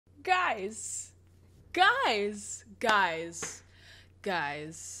Guys, I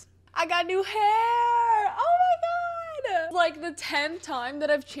got new hair. Oh my god. Like the 10th time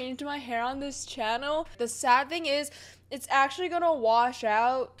that I've changed my hair on this channel. The sad thing is, it's actually gonna wash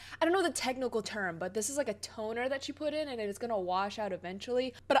out. I don't know the technical term, but this is like a toner that you put in and it's gonna wash out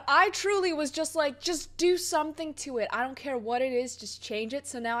eventually. But I truly was just like, just do something to it. I don't care what it is, just change it.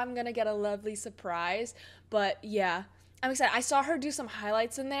 So now I'm gonna get a lovely surprise. But yeah, I'm excited. I saw her do some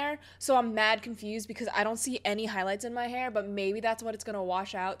highlights in there, so I'm mad confused because I don't see any highlights in my hair, but maybe that's what it's gonna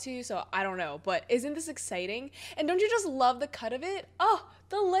wash out to, so I don't know. But isn't this exciting? And don't you just love the cut of it? Oh,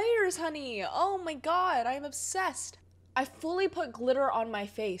 the layers, honey. Oh my god, I am obsessed. I fully put glitter on my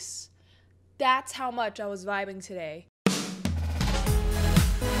face. That's how much I was vibing today.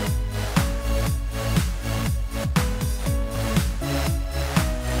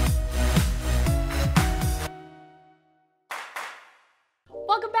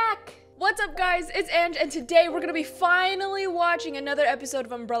 Welcome back! What's up guys, it's Ange and today we're gonna be finally watching another episode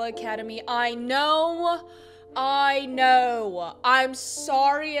of Umbrella Academy. I know. I'm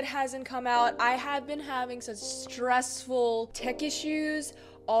sorry it hasn't come out. I have been having such stressful tech issues.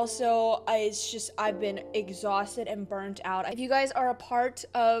 Also, I've been exhausted and burnt out. If you guys are a part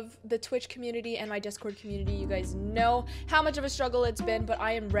of the Twitch community and my Discord community, you guys know how much of a struggle it's been, but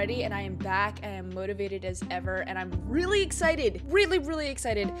I am ready and I am back and I am motivated as ever and I'm really excited, really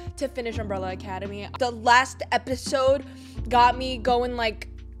excited to finish Umbrella Academy. The last episode got me going like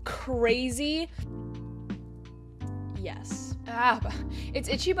crazy. Yes. It's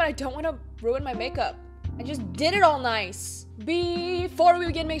itchy, but I don't want to ruin my makeup. I just did it all nice. Before we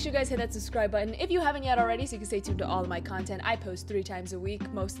begin, make sure you guys hit that subscribe button if you haven't yet already so you can stay tuned to all of my content. I post 3 times a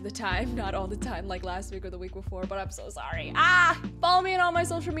week, most of the time, not all the time like last week or the week before, but I'm so sorry. Follow me on all my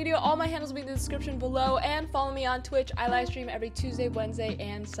social media. All my handles will be in the description below, and follow me on Twitch. I live stream every Tuesday, Wednesday,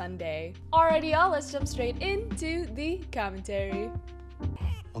 and Sunday. Alrighty, y'all, let's jump straight into the commentary.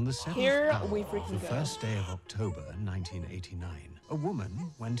 On the 7th Here hour we of freaking the go. first day of October 1989, a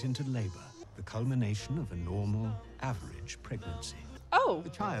woman went into labor, the culmination of a normal, average pregnancy. Oh. The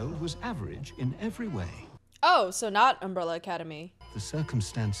child was average in every way. Oh, so not Umbrella Academy. The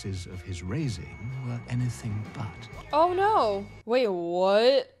circumstances of his raising were anything but. Oh no. Wait,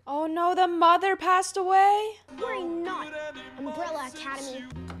 what? Oh no, the mother passed away? Worry not, Umbrella Academy.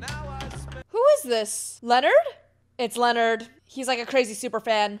 Who is this? Leonard? It's Leonard. He's like a crazy super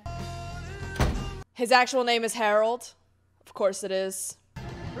fan. His actual name is Harold. Of course it is.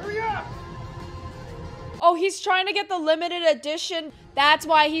 Hurry up! Oh, he's trying to get the limited edition. That's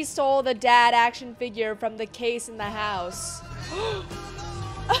why he stole the dad action figure from the case in the house. The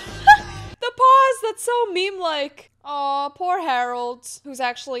pause, that's so meme-like. Aw, poor Harold, who's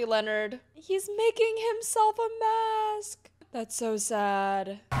actually Leonard. He's making himself a mask. That's so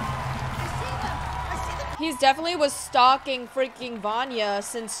sad. He's definitely was stalking freaking Vanya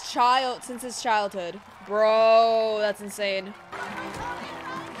since his childhood. Bro, that's insane.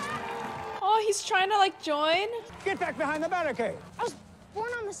 Oh, he's trying to like join? Get back behind the barricade! I was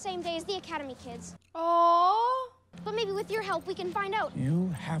born on the same day as the Academy kids. Aww. But maybe with your help, we can find out. You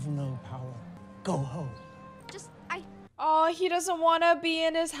have no power. Go home. Oh, he doesn't want to be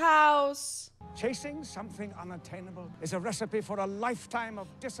in his house. Chasing something unattainable is a recipe for a lifetime of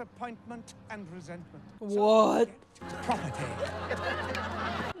disappointment and resentment. What? Property.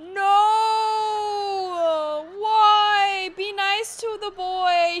 No! Why? Be nice to the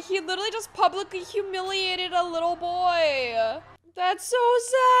boy. He literally just publicly humiliated a little boy. That's so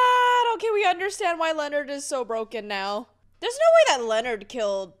sad. Okay, we understand why Leonard is so broken now. There's no way that Leonard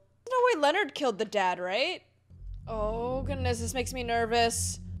killed the dad, right? Oh goodness, this makes me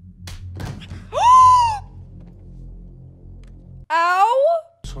nervous. Ow!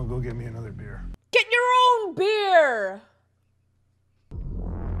 So go get me another beer. Get your own beer!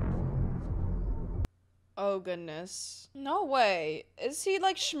 Oh goodness. No way. Is he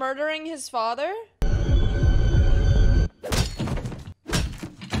like schmurdering his father?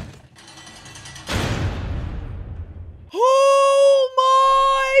 Oh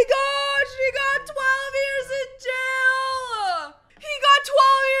my gosh! He got 12 years in jail! He got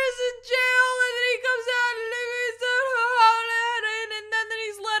 12 years in jail and then he comes out and then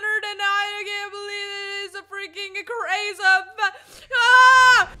he's Leonard and I can't believe it is a freaking crazy.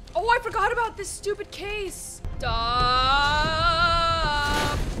 Oh, I forgot about this stupid case. Stop.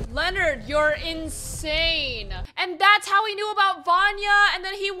 Leonard, you're insane. And that's how he knew about Vanya, and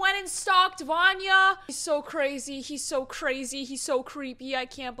then he went and stalked Vanya. He's so crazy, he's so crazy, he's so creepy, I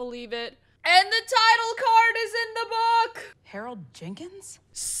can't believe it. And the title card is in the book. Harold Jenkins?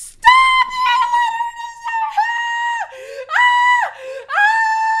 Stop it! Leonard is there!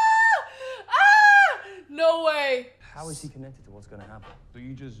 How is he connected to what's gonna happen? So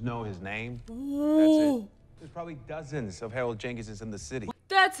you just know his name? Ooh. That's it? There's probably dozens of Harold Jenkinses in the city.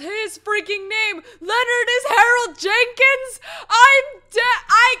 That's his freaking name. Leonard is Harold Jenkins. I'm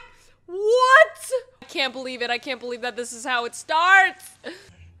dead. What? I can't believe it. I can't believe that this is how it starts.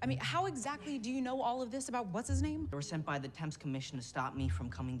 I mean, how exactly do you know all of this about what's his name? They were sent by the Temps Commission to stop me from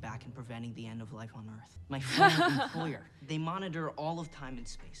coming back and preventing the end of life on Earth. My friend and employer, they monitor all of time and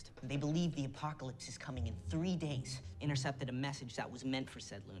space. They believe the apocalypse is coming in 3 days. Intercepted a message that was meant for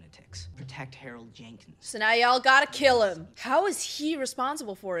said lunatics. Protect Harold Jenkins. So now y'all gotta kill him. How is he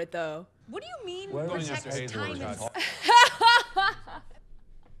responsible for it, though? What do you mean Protect time and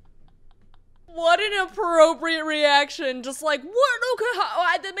What an appropriate reaction. Just like, what? Okay,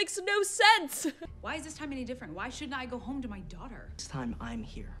 that makes no sense. Why is this time any different? Why shouldn't I go home to my daughter? This time I'm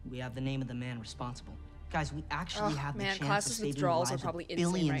here. We have the name of the man responsible. Guys, we actually have the chance of Classes saving withdrawals the are lives probably of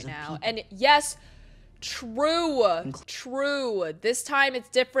insane billions right of now. people. And yes, true. This time it's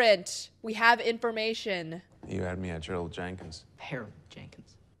different. We have information. You had me at Harold Jenkins. Harold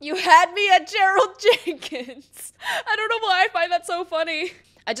Jenkins. You had me at Gerald Jenkins. I don't know why I find that so funny.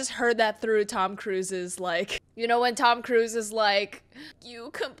 I just heard that through Tom Cruise's, like, you know when Tom Cruise is like, you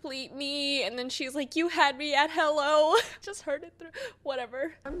complete me, and then she's like, you had me at hello. Just heard it through,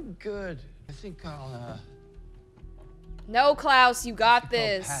 whatever. I'm good. I think I'll, No, Klaus, you got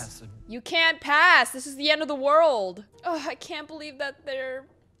this. pass. You can't pass. This is the end of the world. Oh, I can't believe that their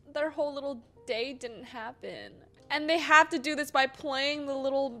whole little day didn't happen. And they have to do this by playing the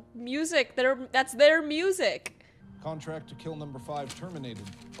little music. That's their music. Contract to kill number 5 terminated.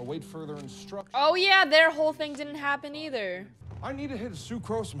 Await further instructions. Oh yeah, their whole thing didn't happen either. I need a hit of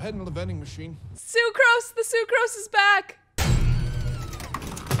sucrose. I'm heading to the vending machine. Sucrose! The sucrose is back!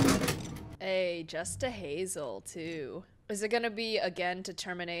 Hey, just a Hazel, too. Is it gonna be again to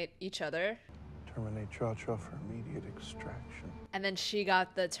terminate each other? Terminate Cha-Cha for immediate extraction. And then she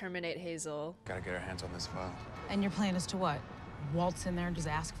got the terminate Hazel. Gotta get our hands on this file. And your plan is to what? Waltz in there and just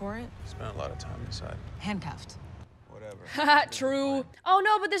ask for it? Spent a lot of time inside. Handcuffed. Whatever. Haha, true. Oh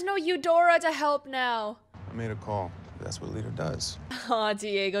no, but there's no Eudora to help now. I made a call. That's what leader does. Aw,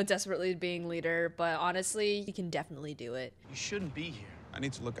 Diego desperately being leader, but honestly, he can definitely do it. You shouldn't be here. I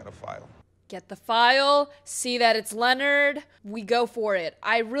need to look at a file. Get the file, see that it's Leonard, we go for it.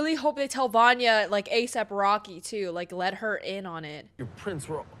 I really hope they tell Vanya, like, ASAP Rocky, too. Like, let her in on it. Your prints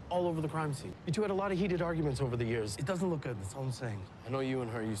were all over the crime scene. You two had a lot of heated arguments over the years. It doesn't look good, that's all I'm saying. I know you and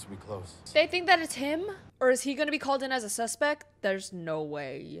her used to be close. They think that it's him? Or is he gonna be called in as a suspect? There's no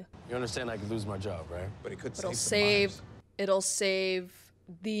way. You understand I could lose my job, right? But it could It'll save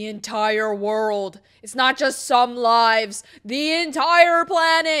the entire world. It's not just some lives, the entire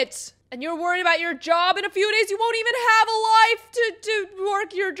planet. And you're worried about your job. In a few days, you won't even have a life to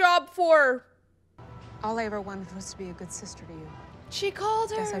work your job for. All I ever wanted was to be a good sister to you. She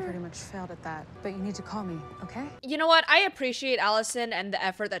called her. Guess I pretty much failed at that, but you need to call me, okay? You know what? I appreciate Allison and the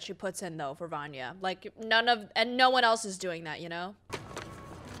effort that she puts in, though, for Vanya. Like, no one else is doing that, you know?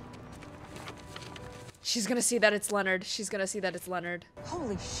 She's gonna see that it's Leonard. She's gonna see that it's Leonard.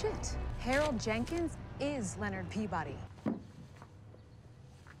 Holy shit. Harold Jenkins is Leonard Peabody.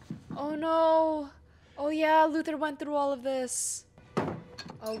 Oh no. Oh yeah, Luther went through all of this.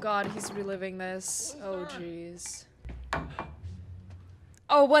 Oh god, he's reliving this. Oh jeez.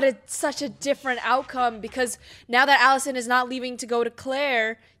 Oh, such a different outcome, because now that Allison is not leaving to go to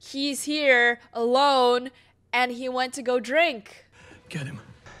Claire, he's here alone and he went to go drink. Get him.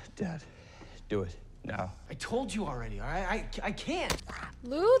 Dad, do it now. I told you already, all right? I can't.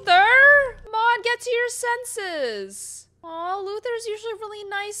 Luther! Come on, get to your senses. Aw, Luther's usually really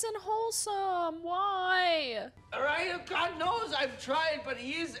nice and wholesome. Why? All right, God knows I've tried, but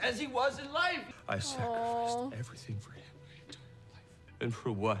he is as he was in life. I sacrificed everything for him my entire life. And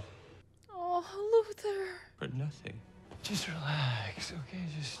for what? Oh, Luther. For nothing. Just relax, okay?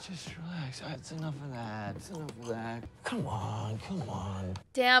 Just relax. It's enough of that. It's enough of that. Come on, come on.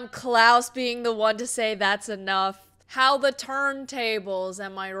 Damn, Klaus being the one to say that's enough. How the turntables,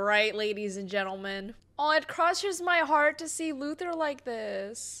 am I right, ladies and gentlemen? Oh, it crushes my heart to see Luther like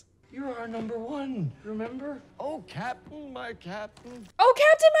this. You're our #1, remember? Oh, Captain, my Captain. Oh,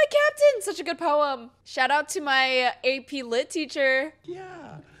 Captain, my Captain! Such a good poem. Shout out to my AP Lit teacher.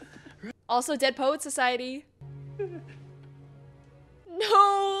 Yeah. Also, Dead Poet Society.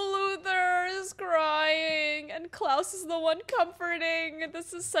 No, Luther is crying, and Klaus is the one comforting.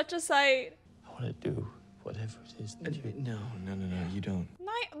 This is such a sight. I want to do whatever it is that you... No, you don't.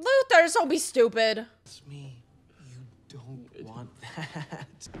 Luther, don't be stupid. It's me. You don't want that.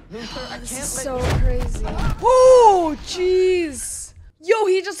 Luther, I This can't is let so you... crazy. Oh, jeez. Yo,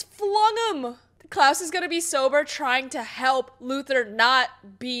 he just flung him. The Klaus is gonna be sober trying to help Luther not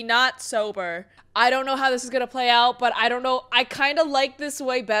sober. I don't know how this is gonna play out, but I don't know. I kind of like this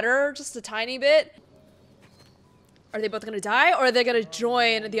way better, just a tiny bit. Are they both gonna die, or are they gonna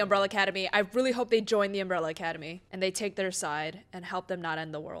join the Umbrella Academy? I really hope they join the Umbrella Academy and they take their side and help them not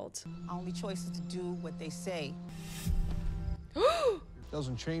end the world. Our only choice is to do what they say.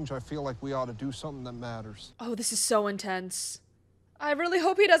 Doesn't change. I feel like we ought to do something that matters. Oh, this is so intense. I really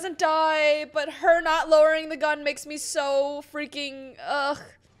hope he doesn't die, but her not lowering the gun makes me so freaking, ugh.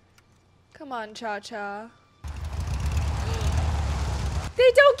 Come on, Cha-Cha.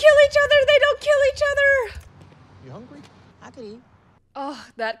 They don't kill each other! They don't kill each other! You hungry? I could eat. Oh,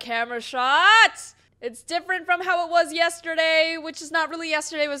 that camera shot! It's different from how it was yesterday, which is not really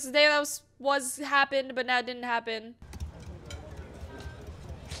yesterday. It was the day that was happened, but now it didn't happen.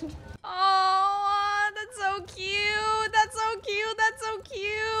 Oh, that's so cute. That's so cute. That's so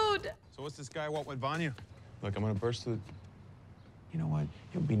cute. So what's this guy want with Vanya? Look, I'm gonna burst through. You know what?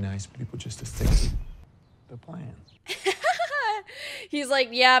 It would be nice for people just to fix the plan. He's like,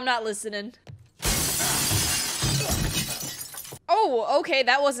 yeah, I'm not listening. Oh, okay,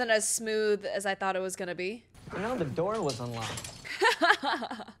 that wasn't as smooth as I thought it was gonna be. You know, the door was unlocked.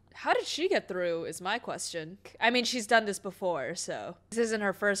 How did she get through is my question. I mean, she's done this before, so. This isn't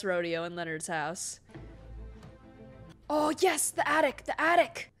her first rodeo in Leonard's house. Oh, yes, the attic, the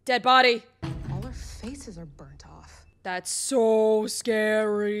attic. Dead body. All our faces are burnt off. That's so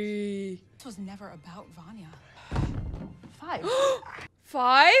scary. This was never about Vanya. 5.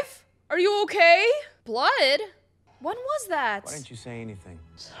 5? Are you okay? Blood? When was that? Why didn't you say anything?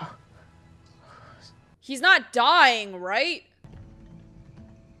 He's not dying, right?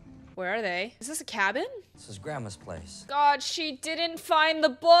 Where are they? Is this a cabin? This is Grandma's place. God, she didn't find the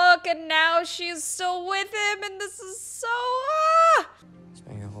book and now she's still with him and this is so,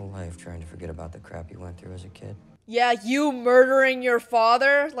 Spent your whole life trying to forget about the crap you went through as a kid. Yeah, you murdering your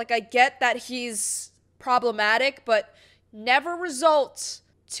father. Like, I get that he's problematic, but never result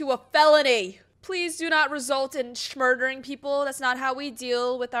to a felony. Please do not result in murdering people. That's not how we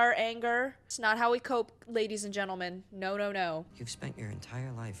deal with our anger. It's not how we cope, ladies and gentlemen. No, no, no. You've spent your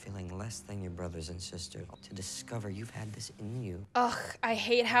entire life feeling less than your brothers and sisters to discover you've had this in you. Ugh, I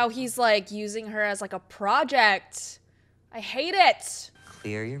hate how he's like using her as like a project. I hate it.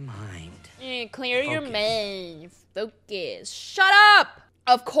 Clear your mind. Clear your mind. Focus. Shut up!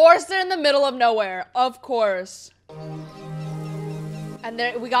 Of course they're in the middle of nowhere. Of course. And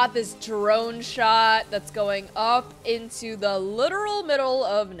there we got this drone shot that's going up into the literal middle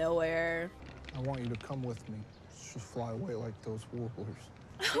of nowhere. I want you to come with me. Just fly away like those warblers.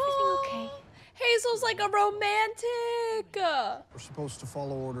 Everything okay? Hazel's like a romantic. We're supposed to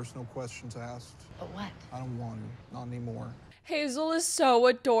follow orders, no questions asked. But what? I don't want to. Not anymore. Hazel is so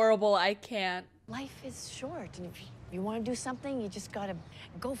adorable. I can't. Life is short, and if you want to do something, you just gotta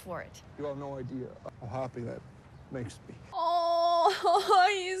go for it. You have no idea how happy that makes me. Oh,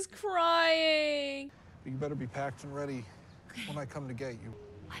 he's crying. You better be packed and ready when I come to get you.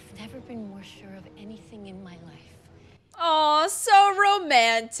 I've never been more sure of anything in my life. Oh, so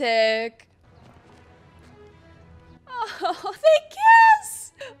romantic. Oh, they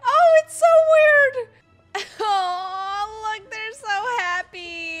kiss. Oh, it's so weird. Oh, look, they're so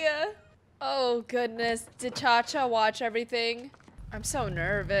happy. Oh, goodness. Did Cha-Cha watch everything? I'm so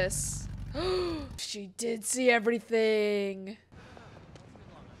nervous. She did see everything.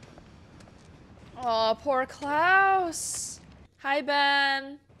 Oh, poor Klaus. Hi,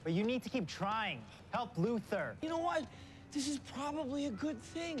 Ben. But you need to keep trying. Help Luther. You know what? This is probably a good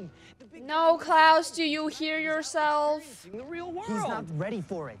thing. No, Klaus, do you hear yourself? In the real world. He's not ready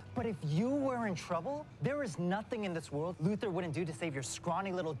for it. But if you were in trouble, there is nothing in this world Luther wouldn't do to save your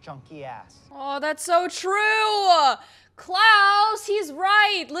scrawny little junky ass. Oh, that's so true. Klaus, he's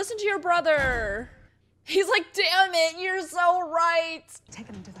right. Listen to your brother. He's like, damn it, you're so right. Take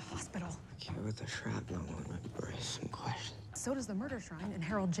him to the hospital. The kid with the shrapnel would raise some questions. So does the murder shrine in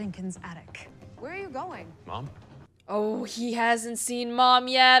Harold Jenkins' attic. Where are you going? Mom? Oh, he hasn't seen Mom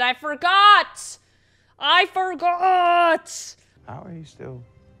yet. I forgot. I forgot. How are you still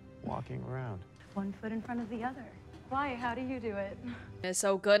walking around? One foot in front of the other. Why? How do you do it?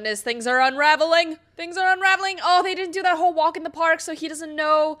 Oh, goodness. Things are unraveling. Things are unraveling. Oh, they didn't do that whole walk in the park, so he doesn't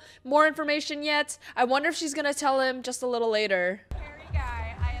know more information yet. I wonder if she's going to tell him just a little later. Hairy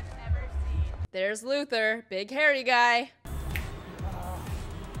guy I have ever seen. There's Luther. Big hairy guy.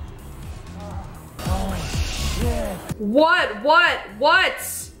 What?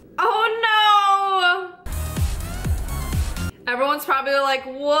 Oh no! Everyone's probably like,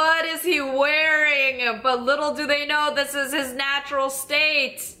 what is he wearing? But little do they know this is his natural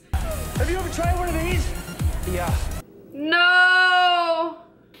state. Have you ever tried one of these? Yeah. No!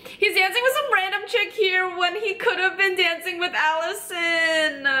 He's dancing with some random chick here when he could have been dancing with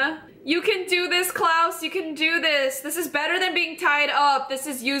Allison. You can do this, Klaus. You can do this. This is better than being tied up. This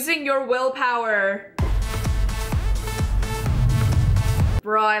is using your willpower.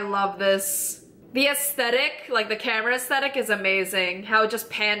 Bro, I love this. The aesthetic, like the camera aesthetic, is amazing. How it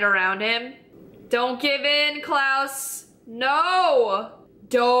just panned around him. Don't give in, Klaus. No!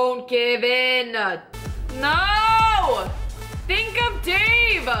 Don't give in. No! Think of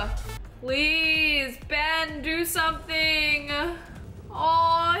Dave! Please, Ben, do something.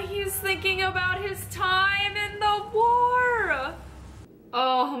 Oh, he's thinking about his time in the war.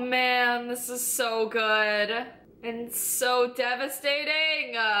 Oh man, this is so good. And so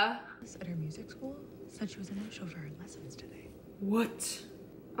devastating. At her music school, said she was gonna show her lessons today. What?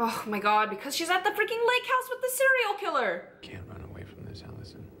 Oh my god, because she's at the freaking lake house with the serial killer. Can't run away from this,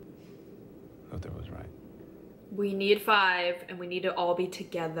 Allison. Luther was right. We need 5, and we need to all be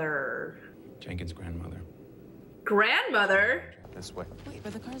together. Jenkins' grandmother. Grandmother? This way. Wait,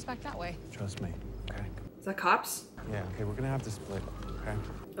 but the car's back that way. Trust me, okay? Is that cops? Yeah, okay, we're gonna have to split, okay?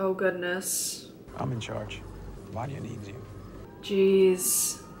 Oh goodness. I'm in charge. Vanya needs you.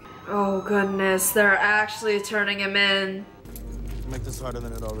 Jeez. Oh goodness, they're actually turning him in. Make this harder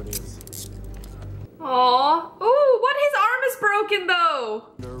than it already is. Aww. Ooh, what? His arm is broken though.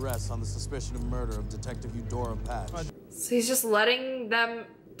 Under arrest on the suspicion of murder of Detective Eudora Patch. So he's just letting them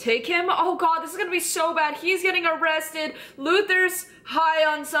take him? Oh god, this is gonna be so bad. He's getting arrested. Luther's high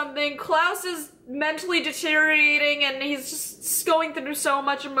on something. Klaus is mentally deteriorating and he's just going through so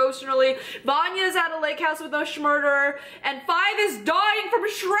much emotionally. Vanya's at a lake house with no murderer. And 5 is dying from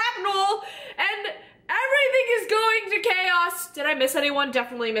shrapnel. And everything is going to chaos. Did I miss anyone?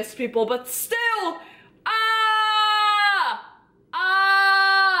 Definitely missed people, but still.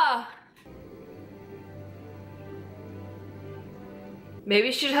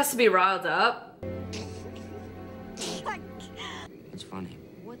 Maybe she has to be riled up. It's funny.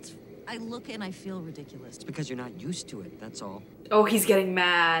 I look and I feel ridiculous. It's because you're not used to it, that's all. Oh, he's getting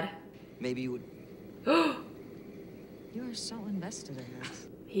mad. Maybe you would... You are so invested in this.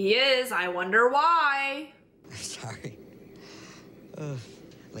 He is. I wonder why. Sorry.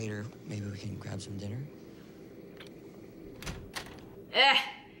 Later, maybe we can grab some dinner?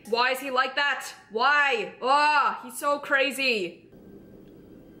 Why is he like that? Why? Oh, he's so crazy.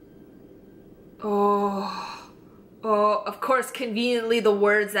 Oh, of course, conveniently the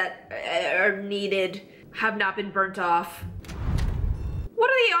words that are needed have not been burnt off. What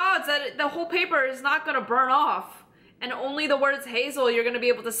are the odds that the whole paper is not gonna burn off? And only the words Hazel you're gonna be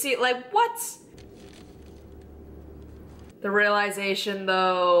able to see? Like, what? The realization,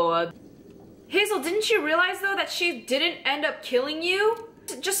 though. Hazel, didn't you realize, though, that she didn't end up killing you?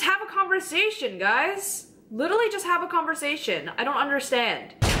 Just have a conversation, guys. Literally just have a conversation. I don't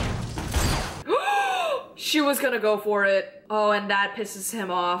understand. She was gonna go for it. Oh, and that pisses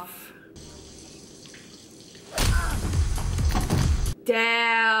him off.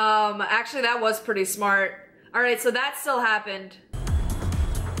 Damn. Actually, that was pretty smart. All right, so that still happened.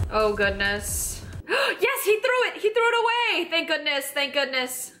 Oh, goodness. Yes, he threw it. He threw it away. Thank goodness. Thank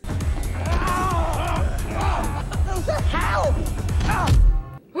goodness. Help!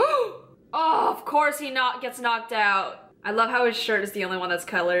 Oh, of course he gets knocked out. I love how his shirt is the only one that's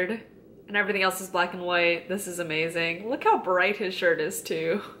colored. And everything else is black and white. This is amazing. Look how bright his shirt is,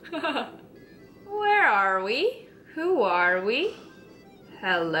 too. Where are we? Who are we?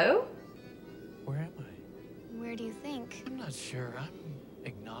 Hello? Where am I? Where do you think? I'm not sure. I'm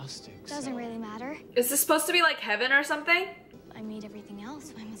agnostic. Doesn't really matter. Is this supposed to be like heaven or something? I made everything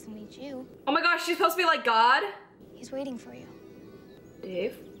else. Why must I meet you? Oh my gosh, she's supposed to be like God? He's waiting for you.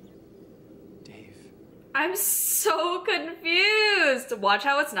 Dave? Dave. I'm so confused. Watch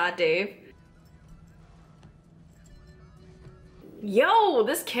how it's not Dave. Yo,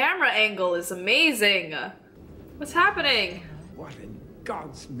 this camera angle is amazing. What's happening? What in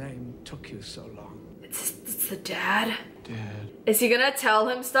God's name took you so long? It's the dad. Dad. Is he gonna tell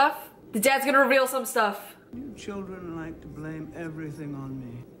him stuff? The dad's gonna reveal some stuff. You children like to blame everything on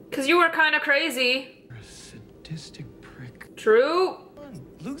me. Cause you were kinda crazy. You're a sadistic prick. True.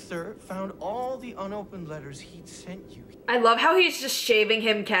 Luther found all the unopened letters he'd sent you. I love how he's just shaving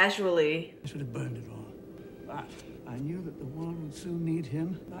him casually. I should have burned it all. But I knew that the world would soon need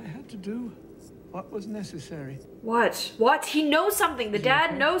him. I had to do what was necessary. What? What? He knows something. The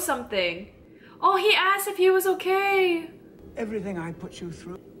dad knows something. Oh, he asked if he was okay. Everything I put you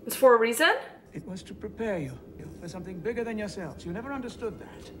through was for a reason? It was to prepare you for something bigger than yourselves. You never understood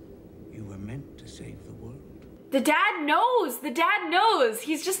that. You were meant to save the world. The dad knows. The dad knows.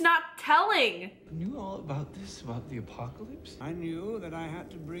 He's just not telling. You knew all about this, about the apocalypse? I knew that I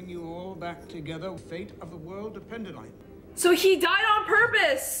had to bring you all back together. The fate of the world depended on it. So he died on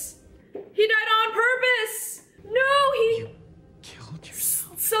purpose. He died on purpose. No, he... You killed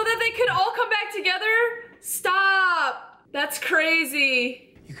yourself. So that they could all come back together? Stop. That's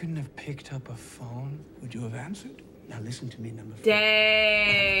crazy. You couldn't have picked up a phone. Would you have answered? Now listen to me, number 4.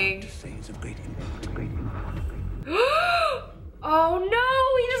 Dang. To say it's of great import. Great import. Oh no,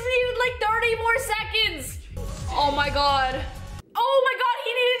 he just needed like 30 more seconds. Oh my god. Oh my god,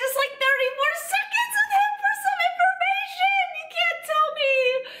 he needed just like 30 more seconds with him for some information. You can't tell me.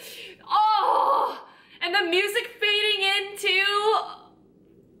 Oh, and the music fading in too.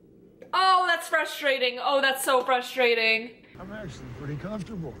 Oh, that's frustrating. Oh, that's so frustrating. I'm actually pretty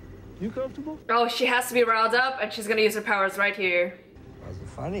comfortable. You comfortable? Oh, she has to be riled up and she's gonna use her powers right here. That's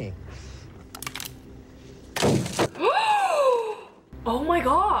funny. Oh my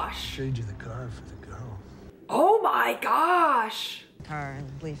gosh. Trade you the car for the girl. Oh my gosh. Car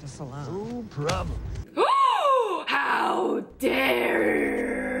and leave us alone. No problem. How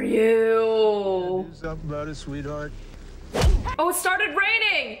dare you? Do something about it, sweetheart. Oh, it started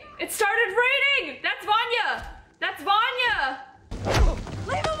raining. It started raining. That's Vanya. That's Vanya.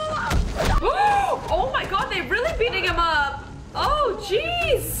 Leave him alone! Oh my god, they're really beating him up. Oh,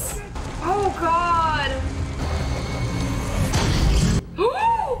 jeez. Oh god.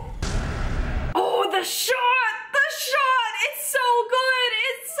 Oh, the shot! The shot! It's so good!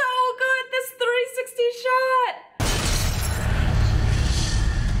 It's so good! This 360 shot!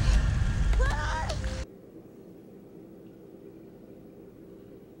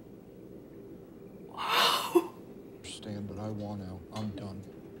 Understand, but I want out. I'm done.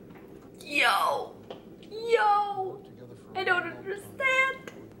 Yo! Yo! I don't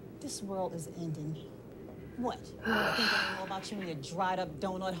understand. This world is ending. What? I think I know about you and your dried up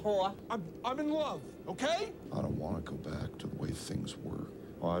donut whore. I'm in love, okay? I don't want to go back to the way things were.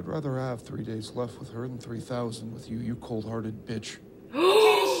 Well, I'd rather have 3 days left with her than 3,000 with you, you cold-hearted bitch.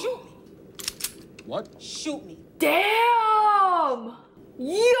 Okay, shoot me. What? Shoot me. Damn!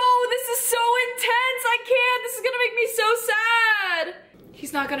 Yo, this is so intense! I can't! This is gonna make me so sad!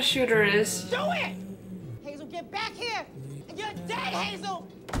 He's not gonna shoot her, is? Do it! Hazel, get back here! And you're dead, Hazel!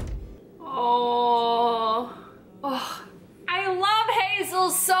 Oh. Oh. I love Hazel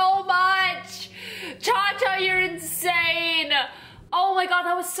so much! Cha-Cha, you're insane! Oh my god,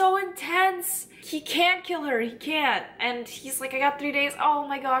 that was so intense! He can't kill her, he can't. And he's like, I got 3 days. Oh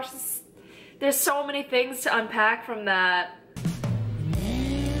my gosh, there's so many things to unpack from that.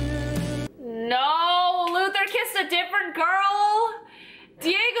 No, Luther kissed a different girl.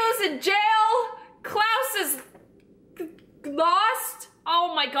 Diego's in jail. Klaus is lost.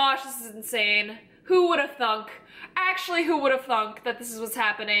 Oh my gosh, this is insane. Who would have thunk? Actually, who would have thunk that this is what's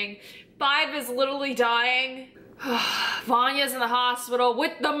happening? 5 is literally dying. Vanya's in the hospital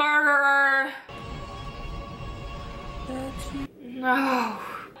with the murderer. No.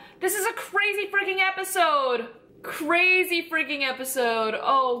 This is a crazy freaking episode. Crazy freaking episode.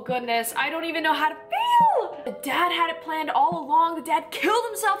 Oh goodness, I don't even know how to feel. The dad had it planned all along. The dad killed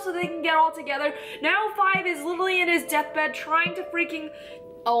himself so they can get all together. Now 5 is literally in his deathbed trying to freaking...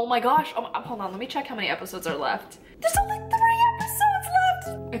 Oh my gosh. Hold on, let me check how many episodes are left. There's only 3 episodes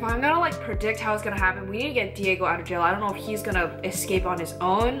left. If I'm gonna like predict how it's gonna happen, we need to get Diego out of jail. I don't know if he's gonna escape on his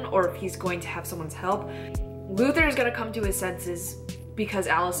own or if he's going to have someone's help. Luther is gonna come to his senses because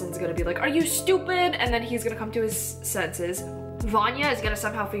Allison's gonna be like, are you stupid? And then he's gonna come to his senses. Vanya is gonna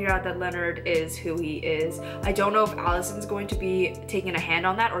somehow figure out that Leonard is who he is. I don't know if Allison's going to be taking a hand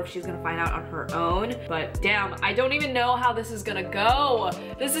on that or if she's gonna find out on her own. But damn, I don't even know how this is gonna go.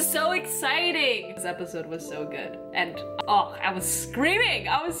 This is so exciting. This episode was so good. And oh, I was screaming.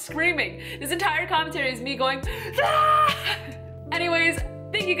 I was screaming. This entire commentary is me going, ah! Anyways,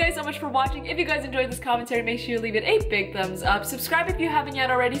 thank you guys so much for watching. If you guys enjoyed this commentary, make sure you leave it a big thumbs up. Subscribe if you haven't yet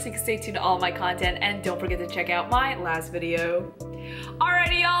already so you can stay tuned to all my content. And don't forget to check out my last video.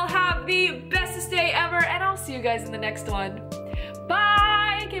 Alrighty, y'all, have the bestest day ever. And I'll see you guys in the next one.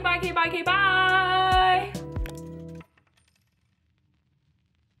 Bye! Okay, bye, okay, bye, okay, bye!